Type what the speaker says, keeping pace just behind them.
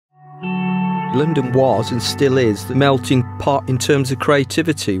London was and still is the melting pot in terms of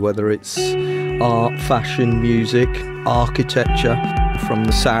creativity, whether it's art, fashion, music, architecture, from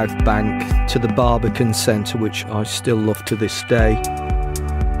the South Bank to the Barbican Centre, which I still love to this day.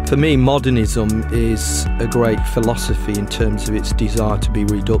 For me, modernism is a great philosophy in terms of its desire to be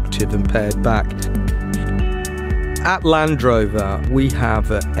reductive and pared back. At Land Rover, we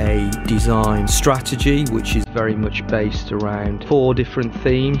have a design strategy which is very much based around 4 different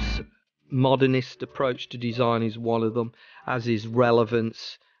themes. Modernist approach to design is one of them, as is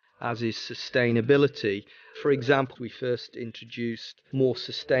relevance, as is sustainability. For example, we first introduced more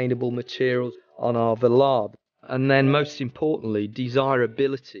sustainable materials on our Velar, and then most importantly,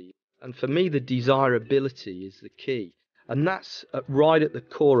 desirability. And for me, the desirability is the key, and that's right at the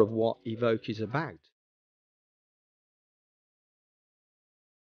core of what Evoque is about.